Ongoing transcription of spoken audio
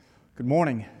Good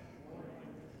morning.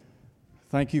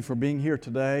 Thank you for being here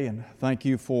today, and thank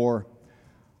you for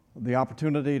the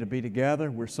opportunity to be together.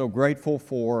 We're so grateful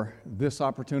for this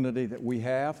opportunity that we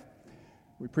have.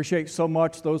 We appreciate so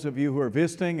much those of you who are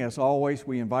visiting. As always,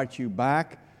 we invite you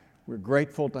back. We're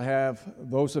grateful to have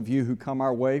those of you who come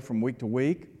our way from week to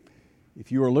week.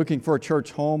 If you are looking for a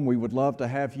church home, we would love to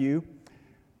have you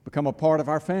become a part of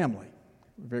our family.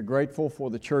 We're very grateful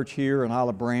for the church here in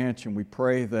Olive Branch, and we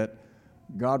pray that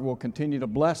God will continue to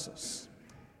bless us.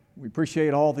 We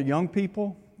appreciate all the young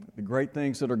people, the great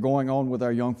things that are going on with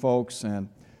our young folks, and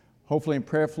hopefully and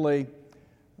prayerfully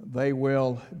they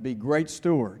will be great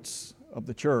stewards of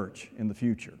the church in the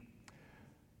future.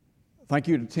 Thank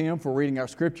you to Tim for reading our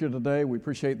scripture today. We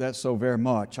appreciate that so very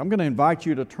much. I'm going to invite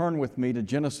you to turn with me to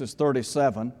Genesis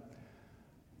 37,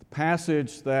 the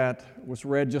passage that was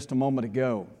read just a moment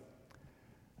ago.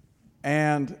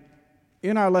 And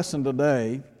in our lesson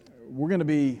today, we're going to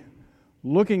be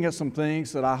looking at some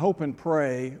things that I hope and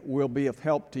pray will be of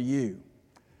help to you.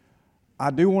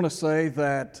 I do want to say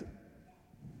that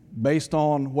based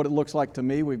on what it looks like to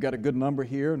me, we've got a good number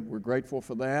here, and we're grateful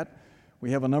for that.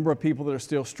 We have a number of people that are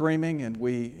still streaming, and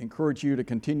we encourage you to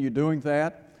continue doing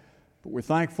that. But we're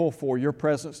thankful for your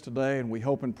presence today, and we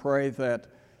hope and pray that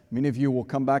many of you will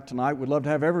come back tonight. We'd love to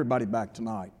have everybody back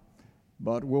tonight.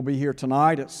 But we'll be here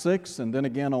tonight at 6 and then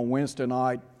again on Wednesday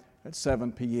night at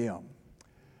 7 p.m.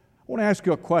 I want to ask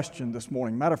you a question this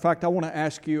morning. Matter of fact, I want to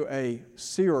ask you a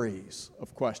series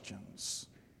of questions.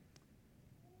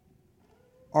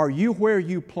 Are you where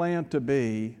you plan to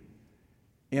be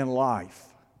in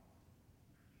life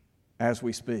as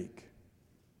we speak?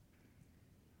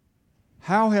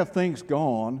 How have things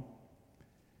gone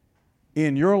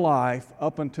in your life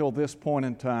up until this point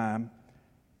in time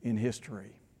in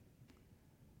history?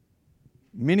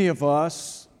 Many of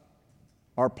us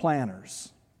are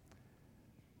planners.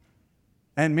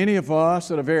 And many of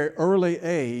us at a very early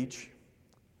age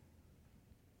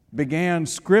began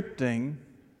scripting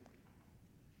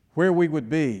where we would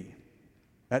be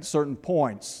at certain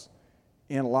points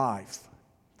in life.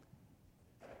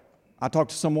 I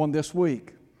talked to someone this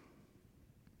week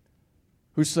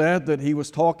who said that he was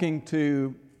talking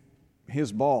to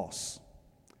his boss.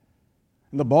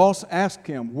 And the boss asked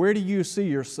him, "Where do you see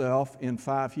yourself in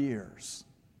 5 years?"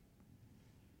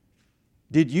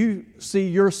 Did you see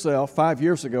yourself 5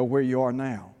 years ago where you are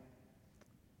now?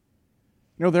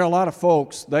 You know, there are a lot of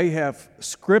folks, they have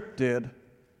scripted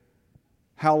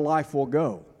how life will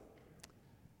go.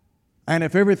 And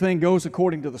if everything goes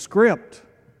according to the script,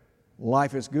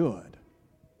 life is good.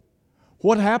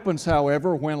 What happens,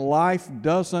 however, when life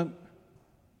doesn't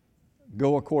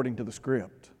go according to the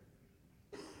script?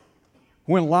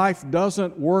 When life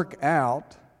doesn't work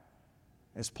out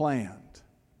as planned?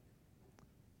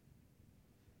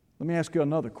 Let me ask you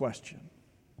another question.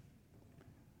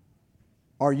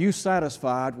 Are you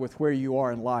satisfied with where you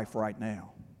are in life right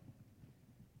now?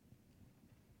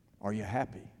 Are you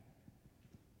happy?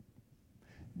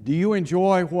 Do you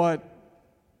enjoy what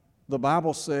the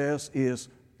Bible says is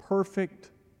perfect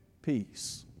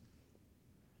peace?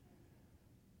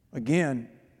 Again,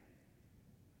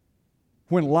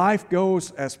 when life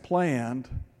goes as planned,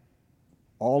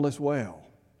 all is well.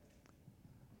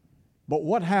 But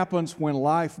what happens when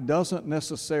life doesn't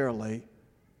necessarily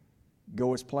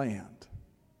go as planned?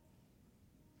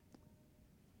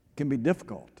 It can be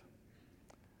difficult.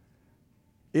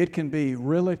 It can be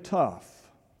really tough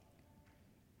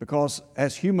because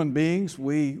as human beings,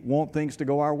 we want things to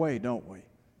go our way, don't we?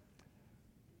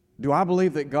 Do I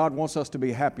believe that God wants us to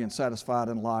be happy and satisfied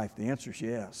in life? The answer is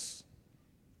yes.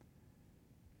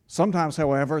 Sometimes,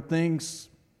 however, things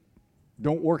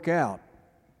don't work out,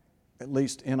 at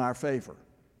least in our favor.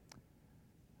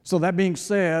 So that being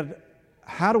said,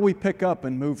 how do we pick up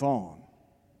and move on?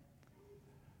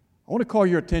 I want to call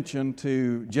your attention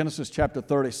to Genesis chapter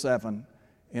 37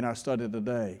 in our study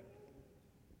today.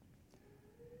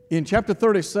 In chapter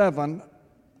 37,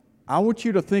 I want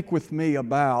you to think with me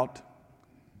about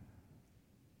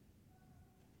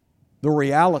the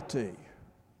reality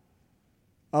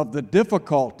of the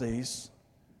difficulties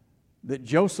that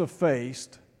Joseph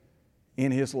faced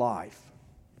in his life.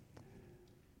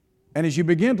 And as you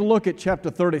begin to look at chapter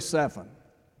 37,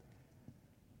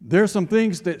 there are some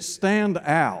things that stand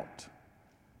out.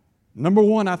 Number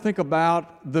one, I think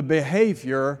about the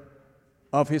behavior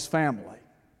of his family.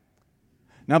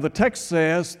 Now, the text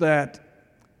says that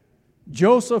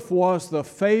Joseph was the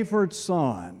favored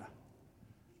son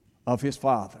of his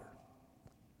father.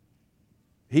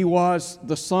 He was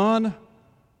the son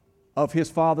of his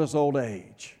father's old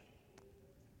age.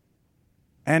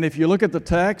 And if you look at the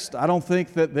text, I don't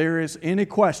think that there is any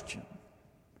question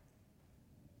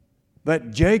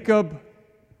that Jacob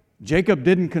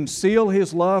didn't conceal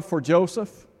his love for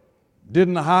Joseph,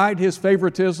 didn't hide his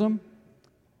favoritism.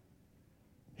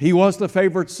 He was the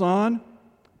favored son.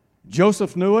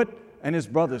 Joseph knew it, and his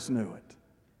brothers knew it.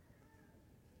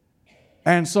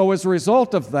 And so as a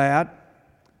result of that,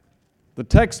 the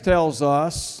text tells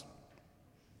us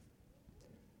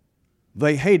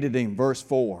they hated him, verse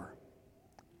 4.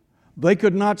 They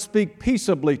could not speak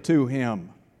peaceably to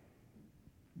him.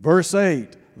 Verse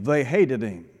 8, they hated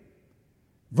him.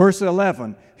 Verse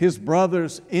 11, his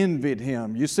brothers envied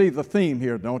him. You see the theme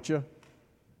here, don't you?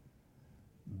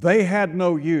 They had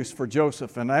no use for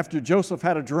Joseph, and after Joseph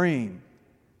had a dream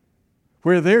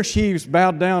where their sheaves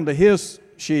bowed down to his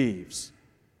sheaves,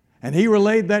 and he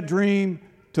relayed that dream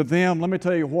to them, let me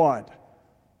tell you what,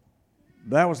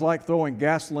 that was like throwing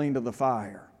gasoline to the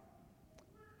fire.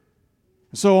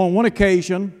 So on one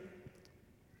occasion,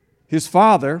 his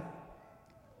father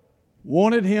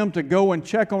wanted him to go and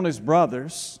check on his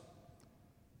brothers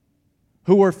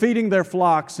who were feeding their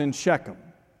flocks in Shechem.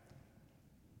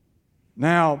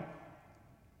 Now,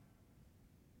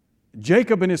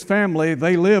 Jacob and his family,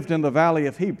 they lived in the valley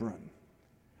of Hebron.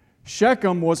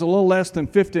 Shechem was a little less than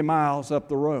 50 miles up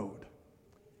the road.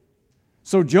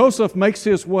 So Joseph makes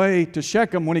his way to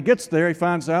Shechem. When he gets there, he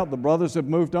finds out the brothers have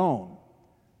moved on.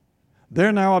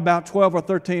 They're now about 12 or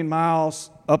 13 miles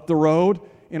up the road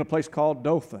in a place called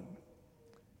Dothan.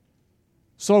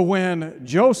 So when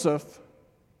Joseph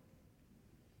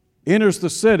enters the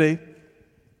city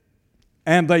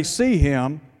and they see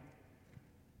him,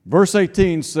 verse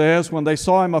 18 says, when they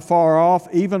saw him afar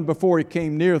off, even before he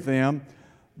came near them,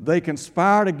 they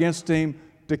conspired against him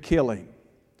to kill him.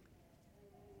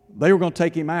 They were going to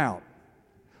take him out.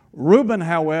 Reuben,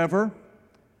 however,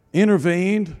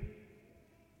 intervened,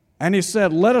 and he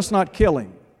said, let us not kill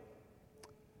him.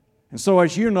 And so,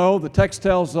 as you know, the text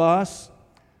tells us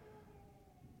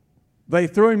they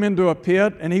threw him into a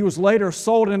pit, and he was later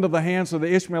sold into the hands of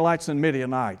the Ishmaelites and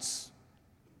Midianites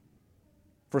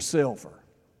for silver.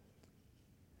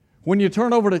 When you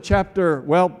turn over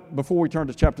to before we turn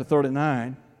to chapter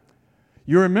 39,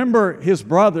 you remember his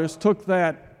brothers took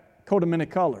that coat of many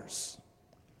colors.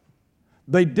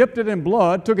 They dipped it in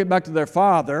blood, took it back to their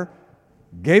father,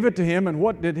 gave it to him, and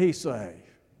what did he say?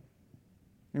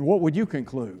 And what would you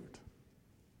conclude?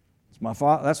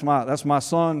 That's my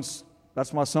son's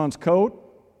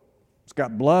coat. It's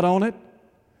got blood on it.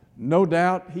 No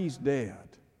doubt he's dead,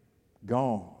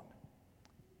 gone.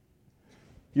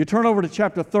 You turn over to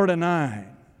chapter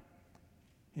 39,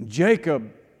 and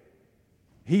Jacob,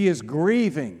 he is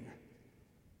grieving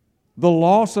the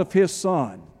loss of his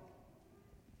son.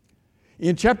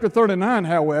 In chapter 39,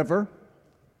 however,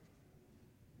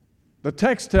 the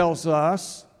text tells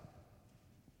us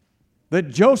that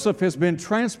Joseph has been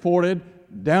transported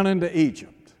down into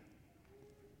Egypt.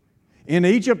 In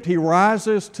Egypt, he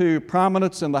rises to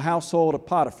prominence in the household of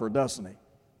Potiphar, doesn't he?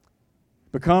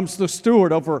 Becomes the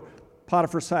steward over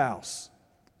Potiphar's house,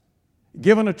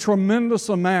 given a tremendous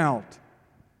amount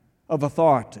of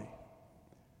authority.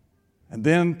 And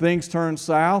then things turn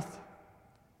south.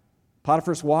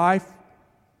 Potiphar's wife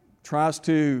tries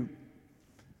to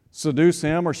seduce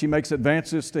him, or she makes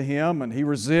advances to him, and he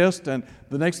resists, and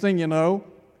the next thing you know,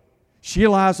 she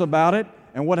lies about it,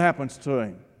 and what happens to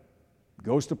him?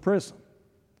 Goes to prison.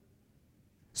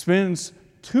 Spends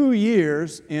 2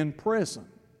 years in prison.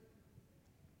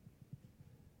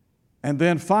 And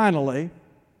then finally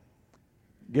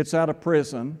gets out of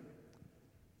prison,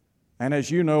 and as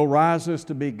you know, rises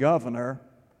to be governor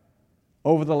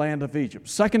over the land of Egypt.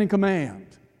 Second in command,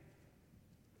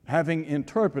 having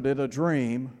interpreted a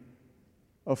dream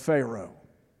of Pharaoh.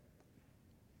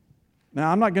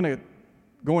 Now, I'm not going to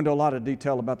go into a lot of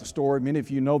detail about the story. Many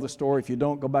of you know the story. If you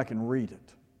don't, go back and read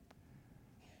it.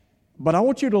 But I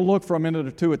want you to look for a minute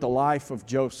or two at the life of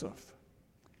Joseph.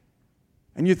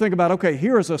 And you think about, okay,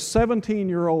 here is a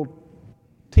 17-year-old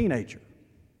teenager.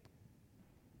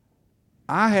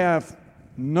 I have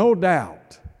no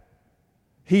doubt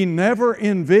he never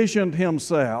envisioned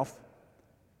himself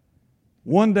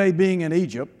one day being in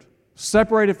Egypt,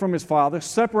 separated from his father,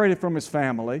 separated from his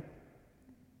family.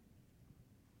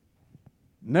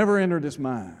 Never entered his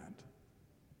mind.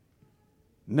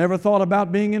 Never thought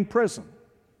about being in prison.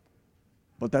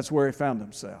 But that's where he found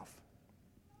himself.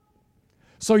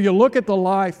 So you look at the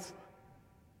life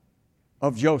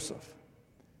of Joseph,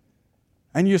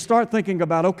 and you start thinking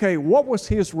about, okay, what was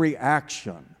his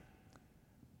reaction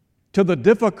to the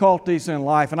difficulties in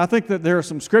life? And I think that there are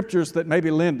some scriptures that maybe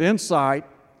lend insight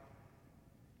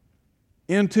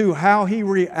into how he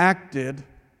reacted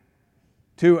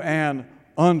to an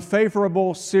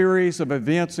unfavorable series of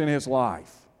events in his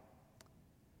life.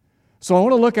 So I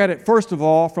want to look at it, first of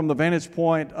all, from the vantage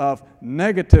point of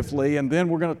negatively, and then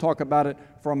we're going to talk about it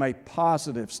from a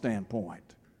positive standpoint.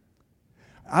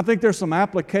 I think there's some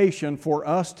application for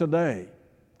us today.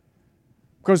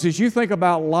 Because as you think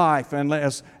about life and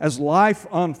as life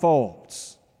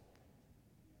unfolds,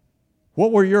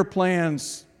 what were your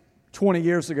plans 20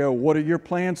 years ago? What are your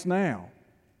plans now?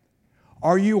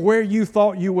 Are you where you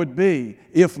thought you would be?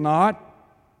 If not,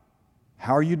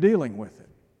 how are you dealing with it?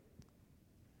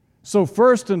 So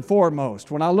first and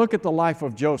foremost, when I look at the life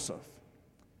of Joseph,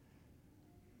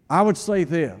 I would say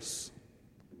this: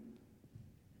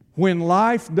 when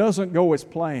life doesn't go as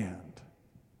planned,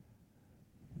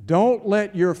 don't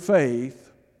let your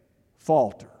faith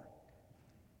falter.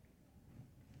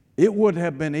 It would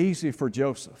have been easy for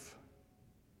Joseph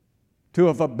to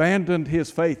have abandoned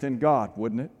his faith in God,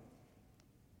 wouldn't it?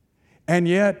 And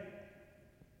yet,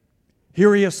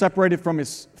 here he is separated from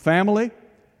his family,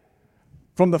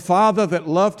 from the father that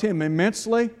loved him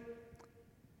immensely,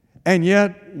 and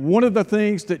yet one of the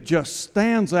things that just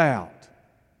stands out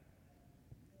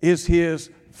is his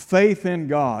faith in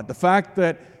God. The fact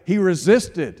that he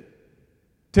resisted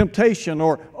temptation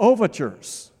or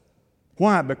overtures.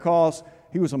 Why? Because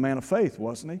he was a man of faith,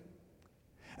 wasn't he?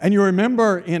 And you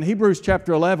remember in Hebrews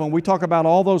chapter 11, we talk about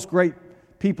all those great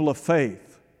people of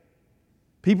faith.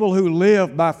 People who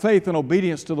live by faith and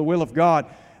obedience to the will of God.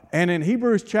 And in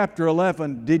Hebrews chapter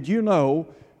 11, did you know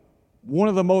one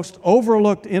of the most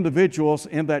overlooked individuals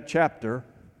in that chapter,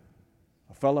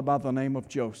 a fellow by the name of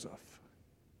Joseph?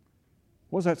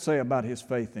 What does that say about his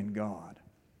faith in God?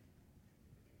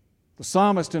 The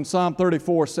psalmist in Psalm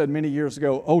 34 said many years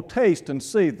ago, "Oh, taste and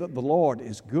see that the Lord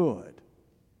is good."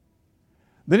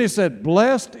 Then he said,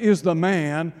 "Blessed is the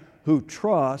man who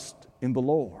trusts in the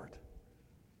Lord."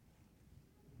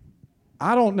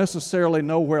 I don't necessarily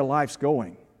know where life's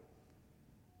going.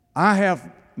 I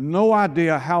have no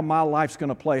idea how my life's going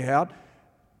to play out.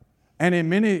 And in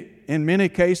many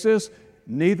cases,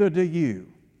 neither do you.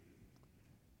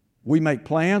 We make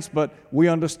plans, but we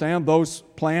understand those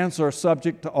plans are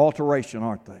subject to alteration,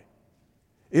 aren't they?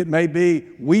 It may be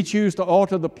we choose to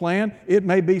alter the plan. It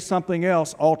may be something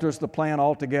else alters the plan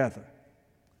altogether.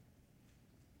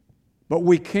 But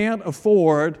we can't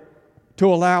afford to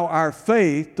allow our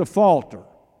faith to falter.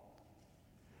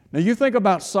 Now you think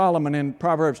about Solomon in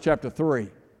Proverbs chapter 3.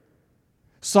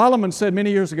 Solomon said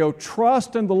many years ago,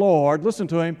 "Trust in the Lord," listen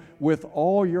to him, "with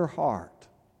all your heart.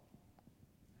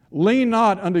 Lean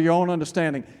not unto your own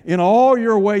understanding. In all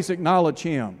your ways acknowledge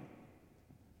Him."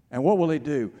 And what will He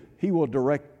do? He will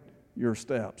direct your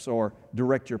steps or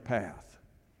direct your path.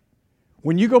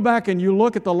 When you go back and you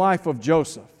look at the life of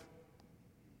Joseph,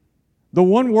 the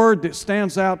one word that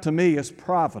stands out to me is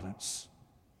providence.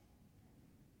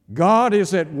 God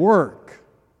is at work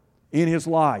in his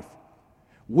life.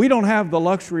 We don't have the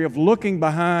luxury of looking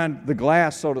behind the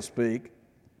glass, so to speak,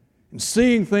 and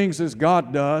seeing things as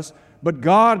God does, but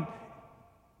God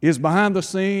is behind the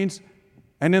scenes,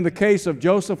 and in the case of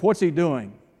Joseph, what's he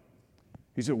doing?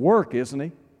 He's at work, isn't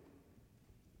he?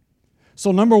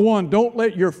 So number one, don't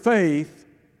let your faith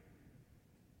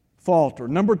falter.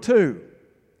 Number two,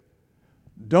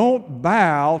 don't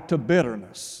bow to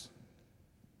bitterness.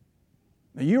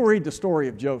 Now you read the story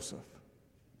of Joseph.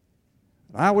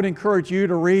 I would encourage you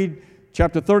to read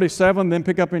chapter 37, then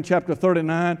pick up in chapter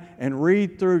 39 and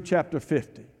read through chapter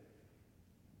 50.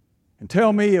 And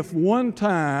tell me if one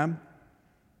time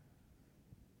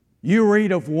you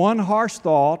read of one harsh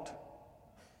thought,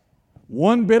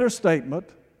 one bitter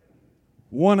statement,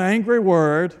 one angry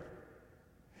word,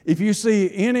 if you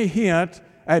see any hint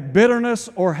at bitterness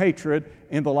or hatred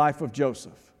in the life of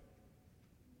Joseph.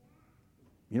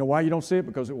 You know why you don't see it?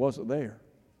 Because it wasn't there.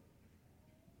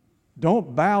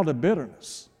 Don't bow to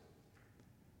bitterness.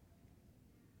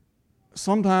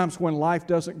 Sometimes when life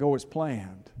doesn't go as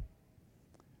planned,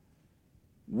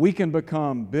 we can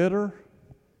become bitter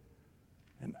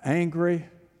and angry.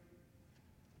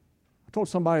 I told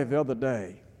somebody the other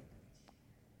day,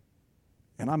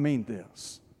 and I mean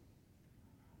this,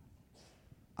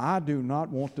 I do not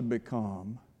want to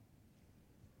become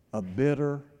a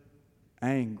bitter,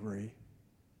 angry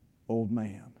old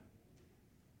man.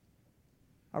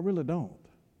 I really don't.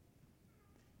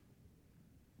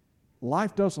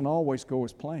 Life doesn't always go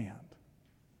as planned.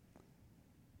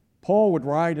 Paul would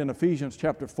write in Ephesians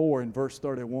chapter 4 and verse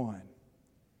 31.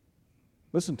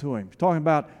 Listen to him. He's talking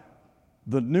about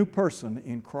the new person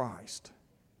in Christ.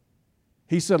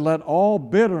 He said, "Let all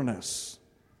bitterness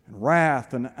and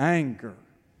wrath and anger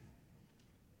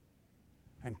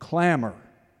and clamor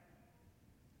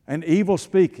and evil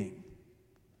speaking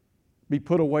be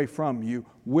put away from you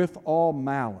with all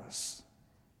malice.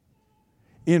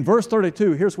 In verse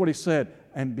 32, here's what he said,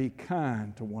 and be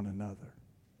kind to one another,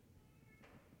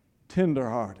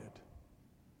 tenderhearted,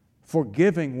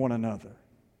 forgiving one another,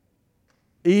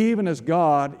 even as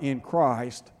God in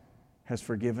Christ has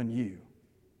forgiven you.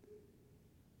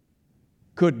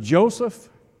 Could Joseph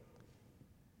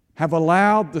have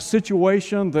allowed the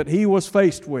situation that he was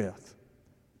faced with,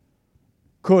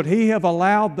 could he have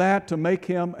allowed that to make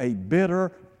him a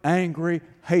bitter, angry,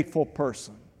 hateful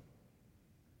person?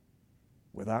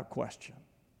 Without question.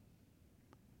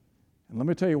 And let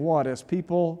me tell you what, as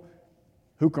people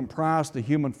who comprise the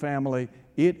human family,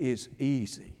 it is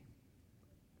easy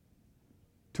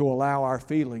to allow our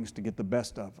feelings to get the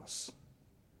best of us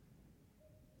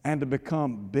and to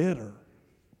become bitter.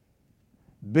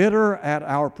 Bitter at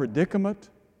our predicament,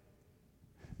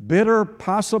 bitter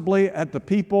possibly at the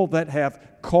people that have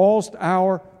caused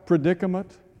our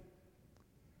predicament.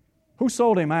 Who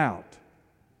sold him out?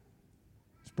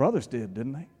 His brothers did,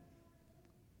 didn't they?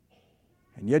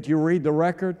 And yet you read the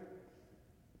record,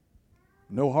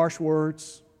 no harsh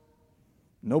words,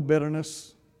 no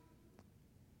bitterness,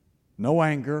 no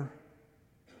anger.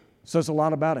 Says a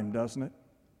lot about him, doesn't it?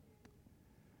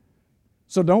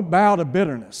 So don't bow to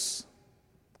bitterness.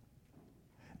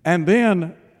 And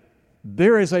then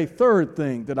there is a third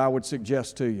thing that I would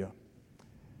suggest to you,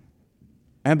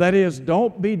 and that is,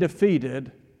 don't be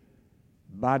defeated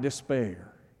by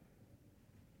despair.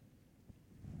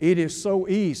 It is so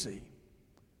easy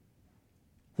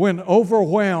when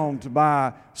overwhelmed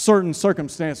by certain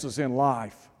circumstances in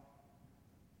life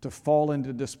to fall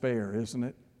into despair, isn't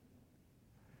it?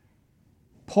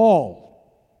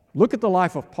 Paul, look at the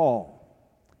life of Paul.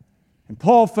 And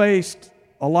Paul faced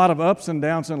a lot of ups and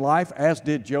downs in life, as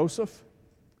did Joseph.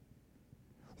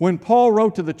 When Paul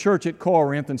wrote to the church at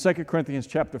Corinth in 2 Corinthians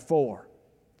chapter 4,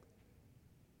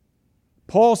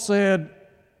 Paul said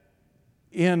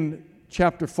in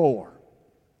chapter 4,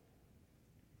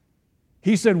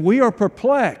 he said, we are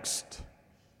perplexed,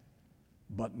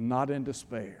 but not in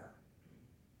despair.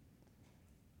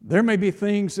 There may be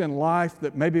things in life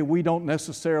that maybe we don't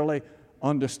necessarily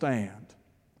understand.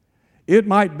 It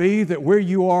might be that where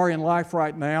you are in life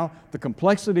right now, the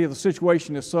complexity of the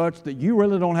situation is such that you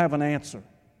really don't have an answer.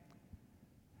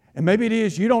 And maybe it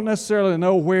is you don't necessarily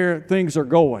know where things are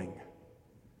going.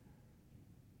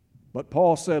 But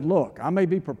Paul said, look, I may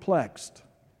be perplexed,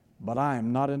 but I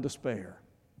am not in despair.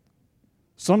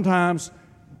 Sometimes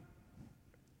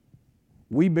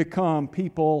we become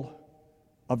people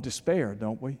of despair,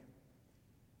 don't we?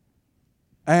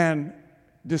 And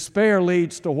despair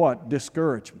leads to what?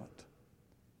 Discouragement.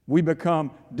 We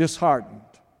become disheartened.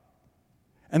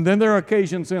 And then there are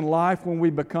occasions in life when we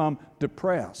become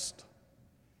depressed.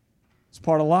 It's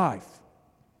part of life.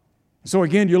 So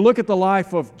again, you look at the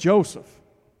life of Joseph,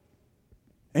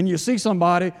 and you see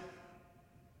somebody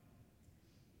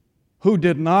who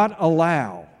did not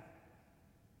allow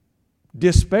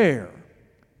despair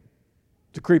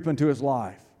to creep into his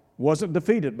life, wasn't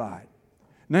defeated by it.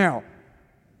 Now,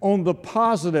 on the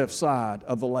positive side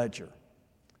of the ledger,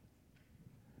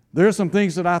 there are some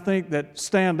things that I think that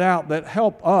stand out that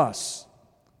help us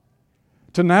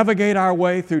to navigate our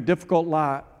way through difficult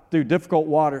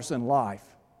waters in life.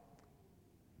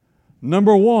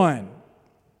 Number one,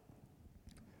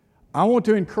 I want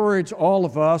to encourage all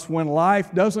of us when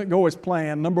life doesn't go as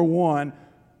planned. Number one,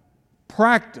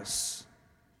 practice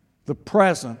the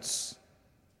presence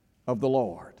of the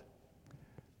Lord.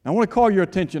 Now, I want to call your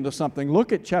attention to something.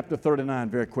 Look at chapter 39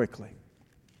 very quickly.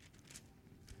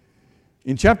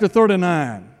 In chapter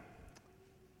 39,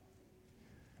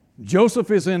 Joseph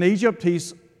is in Egypt.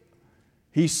 He's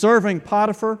serving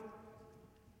Potiphar.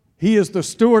 He is the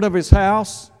steward of his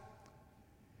house.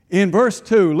 In verse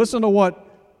 2, listen to what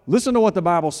the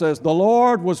Bible says. The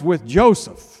Lord was with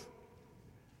Joseph,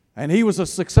 and he was a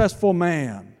successful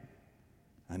man,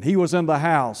 and he was in the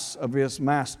house of his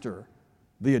master,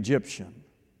 the Egyptian.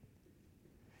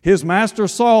 His master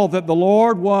saw that the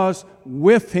Lord was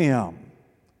with him,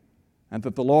 and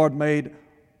that the Lord made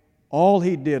all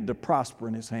he did to prosper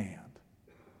in his hand.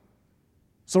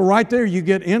 So right there you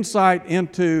get insight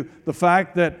into the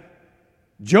fact that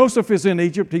Joseph is in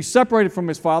Egypt. He's separated from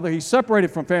his father. He's separated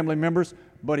from family members,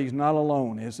 but he's not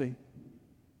alone, is he?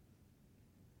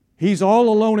 He's all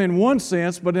alone in one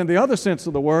sense, but in the other sense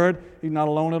of the word, he's not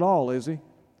alone at all, is he?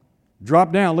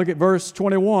 Drop down, look at verse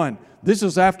 21. This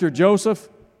is after Joseph.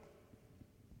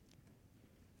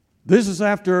 This is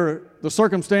after the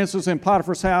circumstances in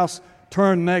Potiphar's house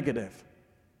turned negative.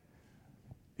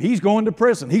 He's going to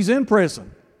prison. He's in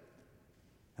prison.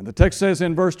 And the text says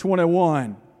in verse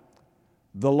 21,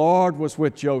 the Lord was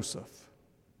with Joseph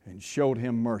and showed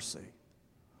him mercy.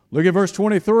 Look at verse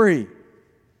 23.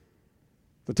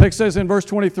 The text says in verse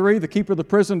 23, the keeper of the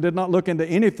prison did not look into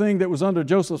anything that was under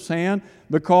Joseph's hand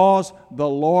because the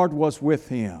Lord was with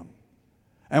him.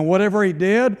 And whatever he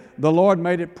did, the Lord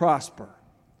made it prosper.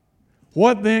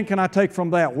 What then can I take from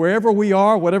that? Wherever we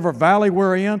are, whatever valley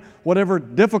we're in, whatever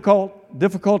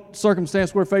difficult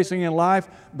circumstance we're facing in life,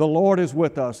 the Lord is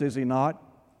with us, is He not?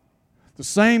 The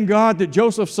same God that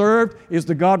Joseph served is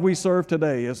the God we serve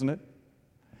today, isn't it?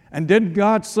 And didn't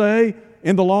God say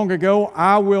in the long ago,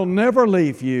 I will never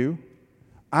leave you,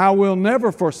 I will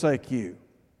never forsake you?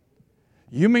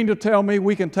 You mean to tell me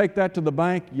we can take that to the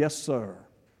bank? Yes, sir.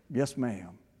 Yes,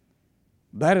 ma'am.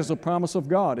 That is a promise of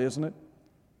God, isn't it?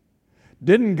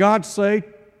 Didn't God say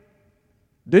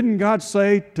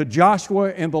to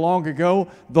Joshua in the long ago,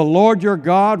 the Lord your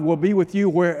God will be with you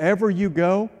wherever you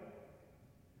go?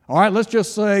 All right, let's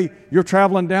just say you're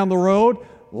traveling down the road,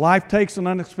 life takes an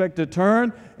unexpected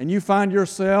turn, and you find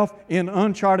yourself in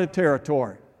uncharted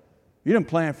territory. You didn't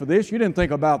plan for this, you didn't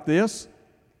think about this,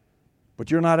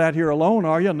 but you're not out here alone,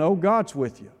 are you? No, God's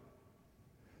with you.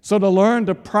 So to learn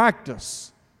to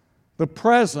practice the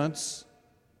presence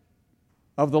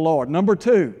of the Lord. Number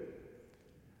two,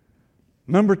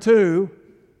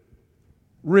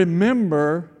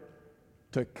 remember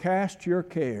to cast your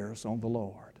cares on the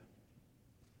Lord.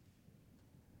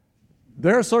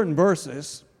 There are certain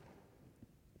verses,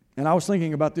 and I was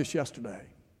thinking about this yesterday.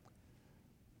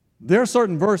 There are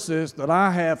certain verses that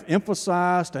I have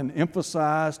emphasized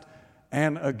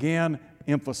and again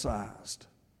emphasized.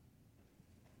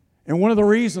 And one of the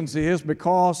reasons is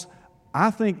because I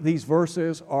think these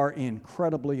verses are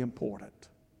incredibly important.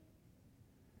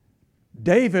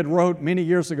 David wrote many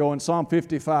years ago in Psalm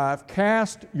 55,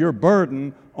 cast your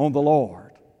burden on the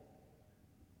Lord.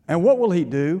 And what will He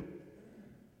do?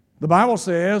 The Bible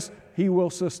says He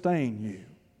will sustain you.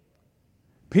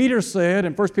 Peter said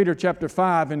in 1 Peter chapter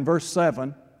 5 in verse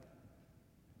 7,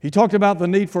 he talked about the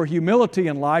need for humility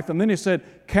in life, and then he said,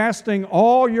 casting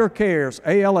all your cares,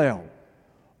 A-L-L,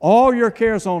 all your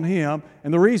cares on Him,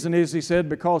 and the reason is, he said,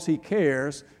 because He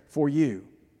cares for you.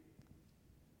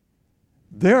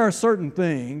 There are certain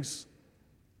things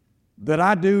that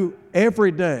I do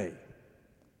every day.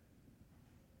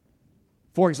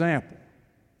 For example,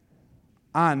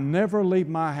 I never leave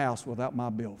my house without my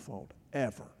billfold,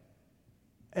 ever,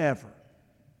 ever.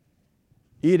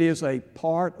 It is a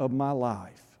part of my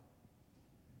life.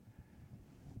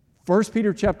 1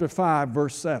 Peter chapter 5,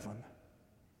 verse 7,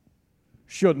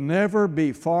 should never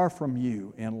be far from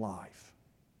you in life.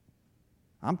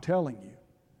 I'm telling you,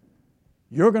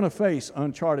 you're going to face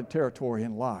uncharted territory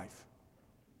in life.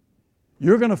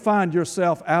 You're going to find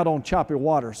yourself out on choppy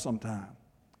waters sometime.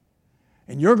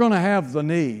 And you're going to have the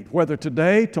need, whether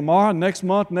today, tomorrow, next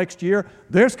month, next year,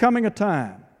 there's coming a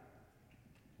time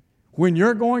when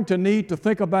you're going to need to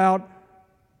think about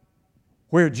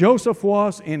where Joseph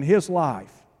was in his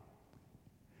life.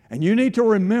 And you need to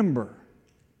remember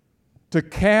to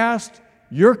cast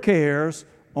your cares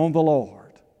on the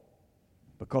Lord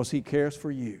because He cares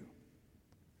for you.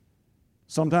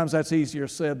 Sometimes that's easier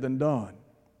said than done.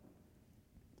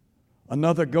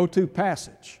 Another go-to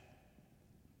passage.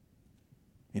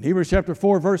 In Hebrews chapter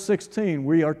 4, verse 16,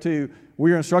 we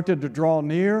are instructed to draw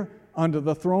near unto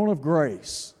the throne of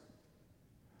grace,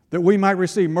 that we might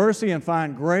receive mercy and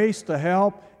find grace to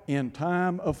help in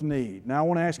time of need. Now I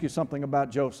want to ask you something about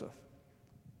Joseph.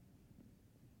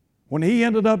 When he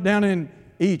ended up down in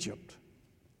Egypt,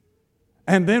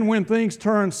 and then when things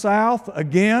turned south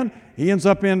again, he ends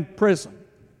up in prison.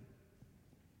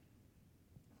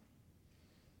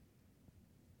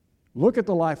 Look at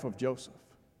the life of Joseph.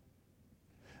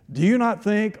 Do you not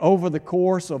think over the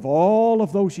course of all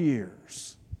of those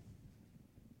years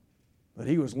that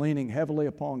he was leaning heavily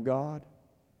upon God?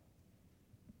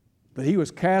 That he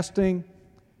was casting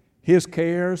his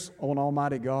cares on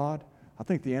Almighty God? I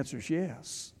think the answer is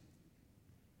yes.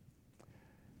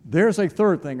 There's a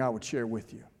third thing I would share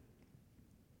with you.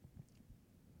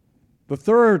 The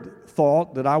third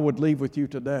thought that I would leave with you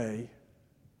today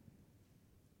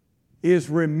is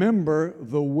remember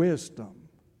the wisdom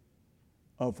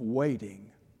of waiting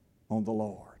on the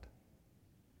Lord.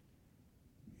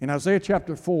 In Isaiah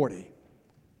chapter 40,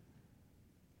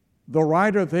 the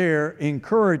writer there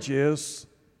encourages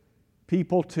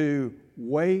people to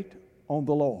wait on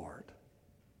the Lord.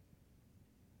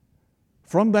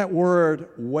 From that word,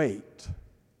 wait,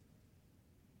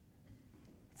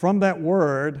 from that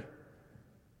word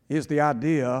is the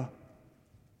idea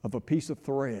of a piece of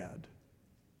thread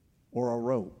or a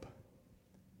rope.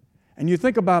 And you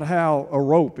think about how a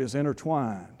rope is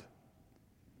intertwined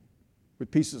with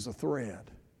pieces of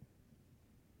thread.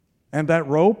 And that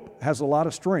rope has a lot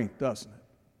of strength, doesn't it?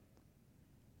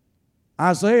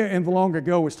 Isaiah in the long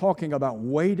ago is talking about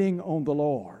waiting on the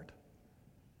Lord.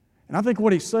 And I think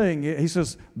what he's saying, he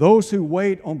says, those who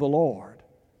wait on the Lord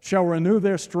shall renew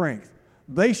their strength.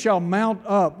 They shall mount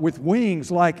up with wings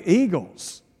like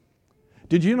eagles.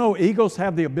 Did you know eagles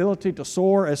have the ability to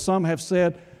soar, as some have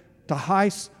said, to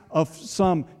heights of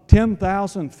some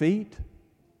 10,000 feet?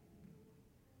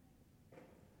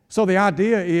 So the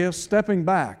idea is stepping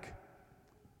back,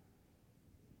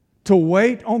 to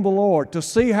wait on the Lord, to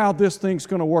see how this thing's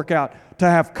going to work out, to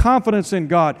have confidence in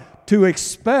God, to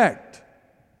expect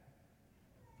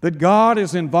that God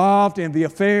is involved in the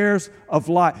affairs of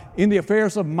life, in the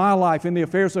affairs of my life, in the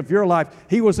affairs of your life.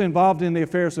 He was involved in the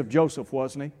affairs of Joseph,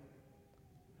 wasn't he?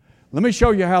 Let me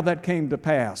show you how that came to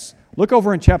pass. Look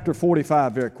over in chapter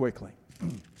 45 very quickly.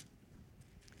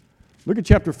 Look at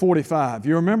chapter 45.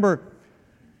 You remember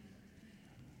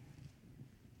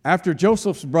after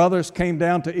Joseph's brothers came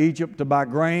down to Egypt to buy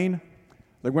grain,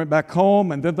 they went back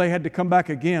home, and then they had to come back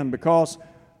again because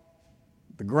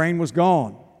the grain was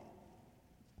gone.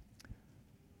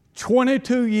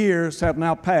 22 years have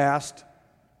now passed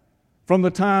from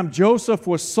the time Joseph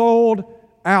was sold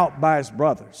out by his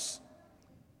brothers.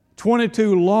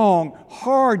 22 long,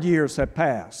 hard years have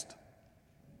passed.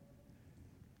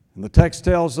 And the text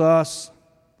tells us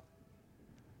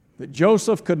that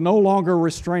Joseph could no longer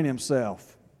restrain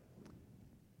himself.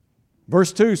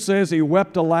 Verse 2 says he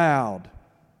wept aloud.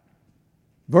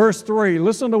 Verse 3,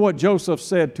 listen to what Joseph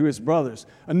said to his brothers.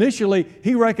 Initially,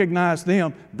 he recognized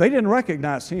them. They didn't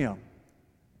recognize him.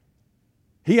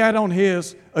 He had on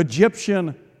his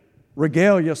Egyptian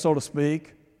regalia, so to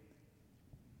speak.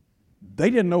 They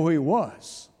didn't know who he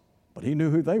was, but he knew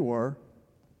who they were.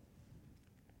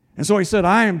 And so he said,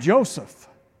 I am Joseph.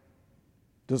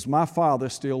 Does my father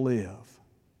still live?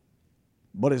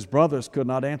 But his brothers could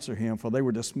not answer him, for they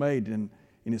were dismayed in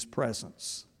his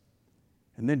presence.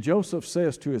 And then Joseph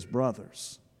says to his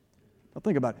brothers, now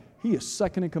think about it, he is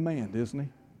second in command, isn't he?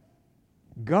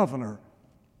 Governor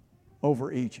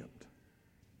over Egypt.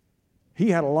 He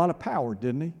had a lot of power,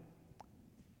 didn't he?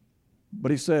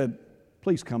 But he said,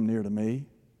 please come near to me.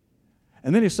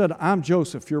 And then he said, I'm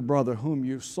Joseph, your brother, whom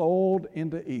you sold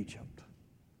into Egypt.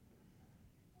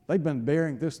 They've been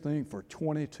bearing this thing for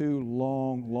 22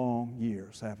 long, long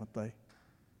years, haven't they?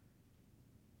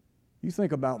 You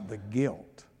think about the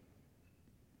guilt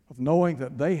of knowing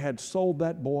that they had sold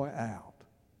that boy out.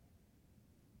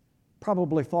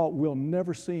 Probably thought, we'll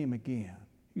never see him again.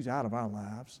 He's out of our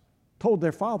lives. Told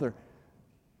their father,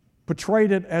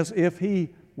 portrayed it as if he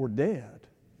were dead.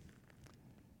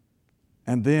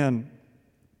 And then,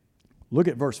 look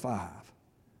at verse 5.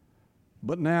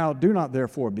 But now do not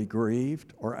therefore be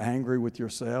grieved or angry with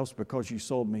yourselves because you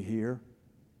sold me here.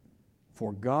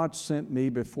 For God sent me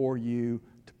before you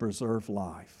to preserve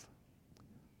life.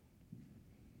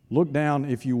 Look down,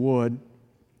 if you would,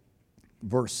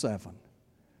 verse 7.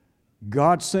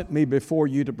 God sent me before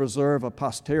you to preserve a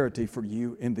posterity for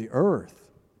you in the earth,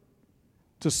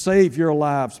 to save your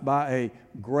lives by a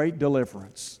great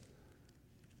deliverance.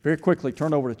 Very quickly,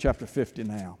 turn over to chapter 50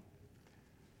 now.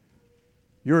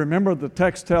 You remember the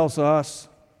text tells us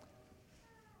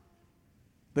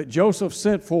that Joseph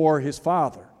sent for his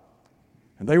father,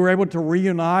 and they were able to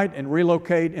reunite and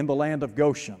relocate in the land of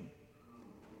Goshen,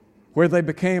 where they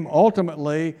became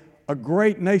ultimately a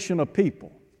great nation of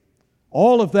people.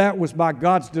 All of that was by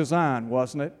God's design,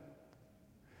 wasn't it?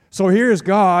 So here's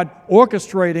God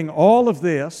orchestrating all of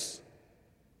this,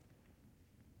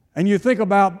 and you think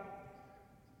about,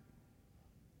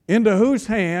 into whose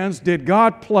hands did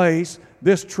God place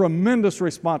this tremendous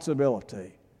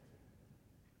responsibility?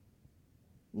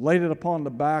 Laid it upon the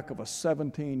back of a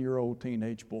 17-year-old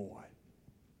teenage boy.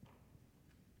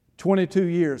 22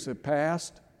 years have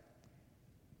passed,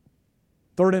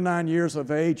 39 years of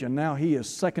age, and now he is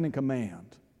second in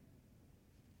command.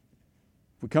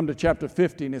 We come to chapter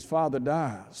 50 and his father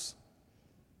dies.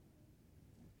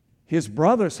 His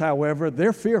brothers, however,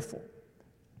 they're fearful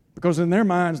because in their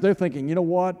minds they're thinking, you know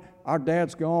what, our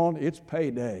dad's gone, it's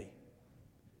payday.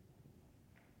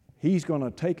 He's going to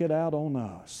take it out on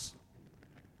us.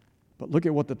 But look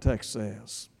at what the text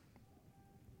says.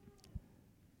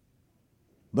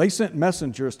 They sent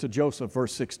messengers to Joseph,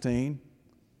 verse 16.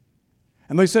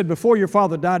 And they said, before your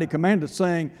father died, he commanded,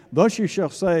 saying, thus you shall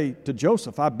say to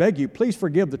Joseph, I beg you, please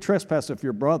forgive the trespass of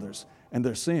your brothers and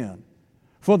their sin,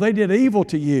 for they did evil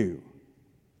to you.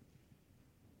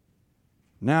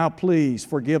 Now please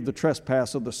forgive the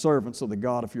trespass of the servants of the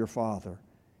God of your father.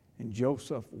 And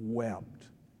Joseph wept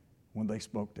when they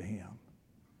spoke to him.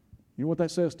 You know what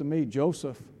that says to me?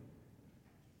 Joseph,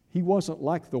 he wasn't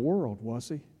like the world, was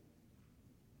he?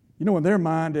 You know, in their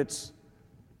mind, it's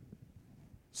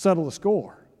settle the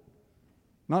score.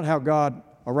 Not how God,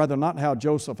 or rather not how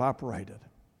Joseph operated.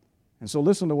 And so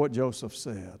listen to what Joseph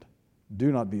said.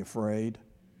 Do not be afraid.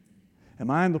 Am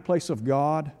I in the place of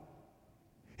God?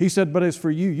 He said, but as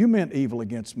for you, you meant evil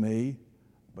against me,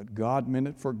 but God meant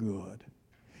it for good,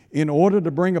 in order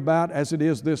to bring about as it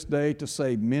is this day to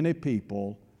save many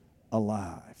people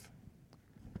alive.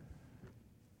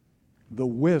 The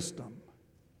wisdom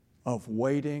of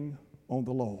waiting on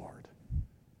the Lord.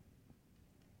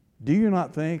 Do you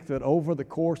not think that over the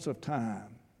course of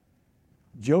time,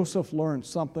 Joseph learned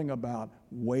something about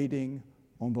waiting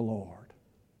on the Lord?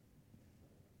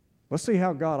 Let's see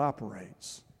how God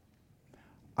operates.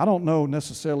 I don't know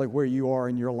necessarily where you are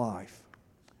in your life.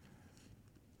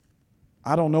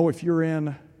 I don't know if you're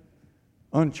in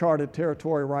uncharted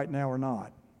territory right now or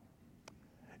not.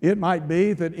 It might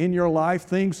be that in your life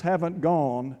things haven't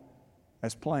gone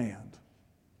as planned.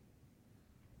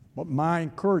 But my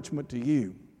encouragement to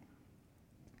you,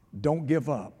 don't give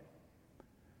up.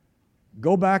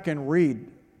 Go back and read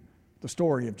the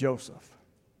story of Joseph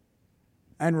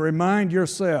and remind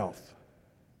yourself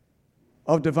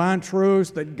of divine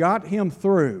truths that got him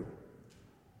through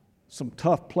some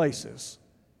tough places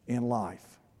in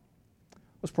life.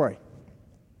 Let's pray.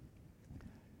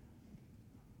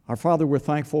 Our Father, we're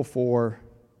thankful for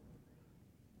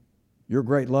your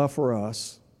great love for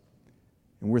us,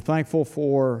 and we're thankful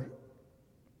for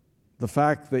the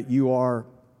fact that you are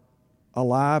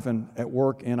alive and at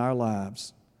work in our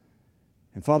lives.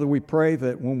 And Father, we pray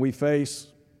that when we face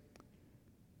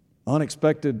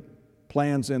unexpected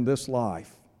plans in this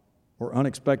life or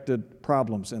unexpected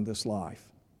problems in this life,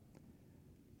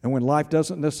 and when life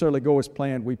doesn't necessarily go as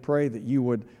planned, we pray that you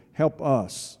would help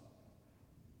us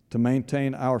to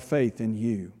maintain our faith in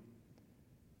you.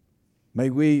 May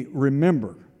we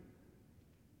remember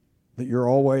that you're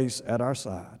always at our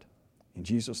side. In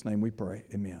Jesus' name we pray,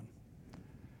 amen.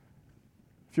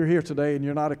 If you're here today and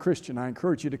you're not a Christian, I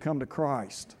encourage you to come to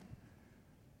Christ.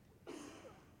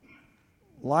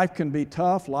 Life can be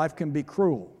tough, life can be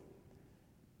cruel,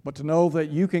 but to know that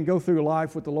you can go through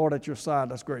life with the Lord at your side,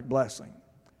 that's a great blessing.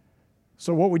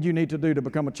 So what would you need to do to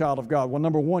become a child of God? Well,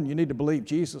 number one, you need to believe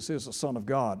Jesus is the Son of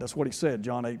God. That's what he said,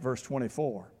 John 8, verse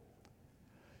 24.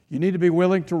 You need to be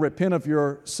willing to repent of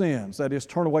your sins, that is,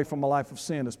 turn away from a life of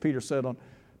sin, as Peter said on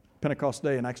Pentecost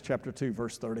Day in Acts chapter 2,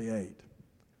 verse 38.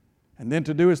 And then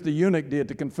to do as the eunuch did,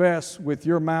 to confess with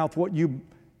your mouth what you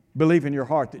believe in your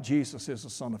heart, that Jesus is the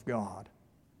Son of God.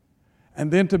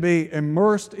 And then to be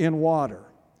immersed in water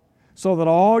so that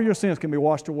all your sins can be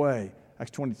washed away.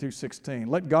 Acts 22:16.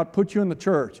 Let God put you in the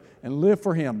church and live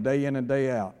for Him day in and day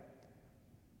out.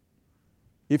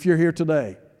 If you're here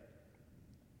today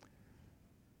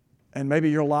and maybe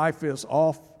your life is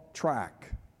off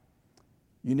track,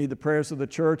 you need the prayers of the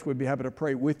church, we'd be happy to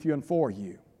pray with you and for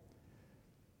you.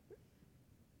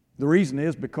 The reason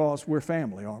is because we're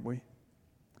family, aren't we?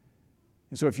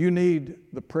 And so if you need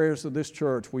the prayers of this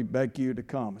church, we beg you to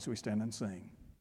come as we stand and sing.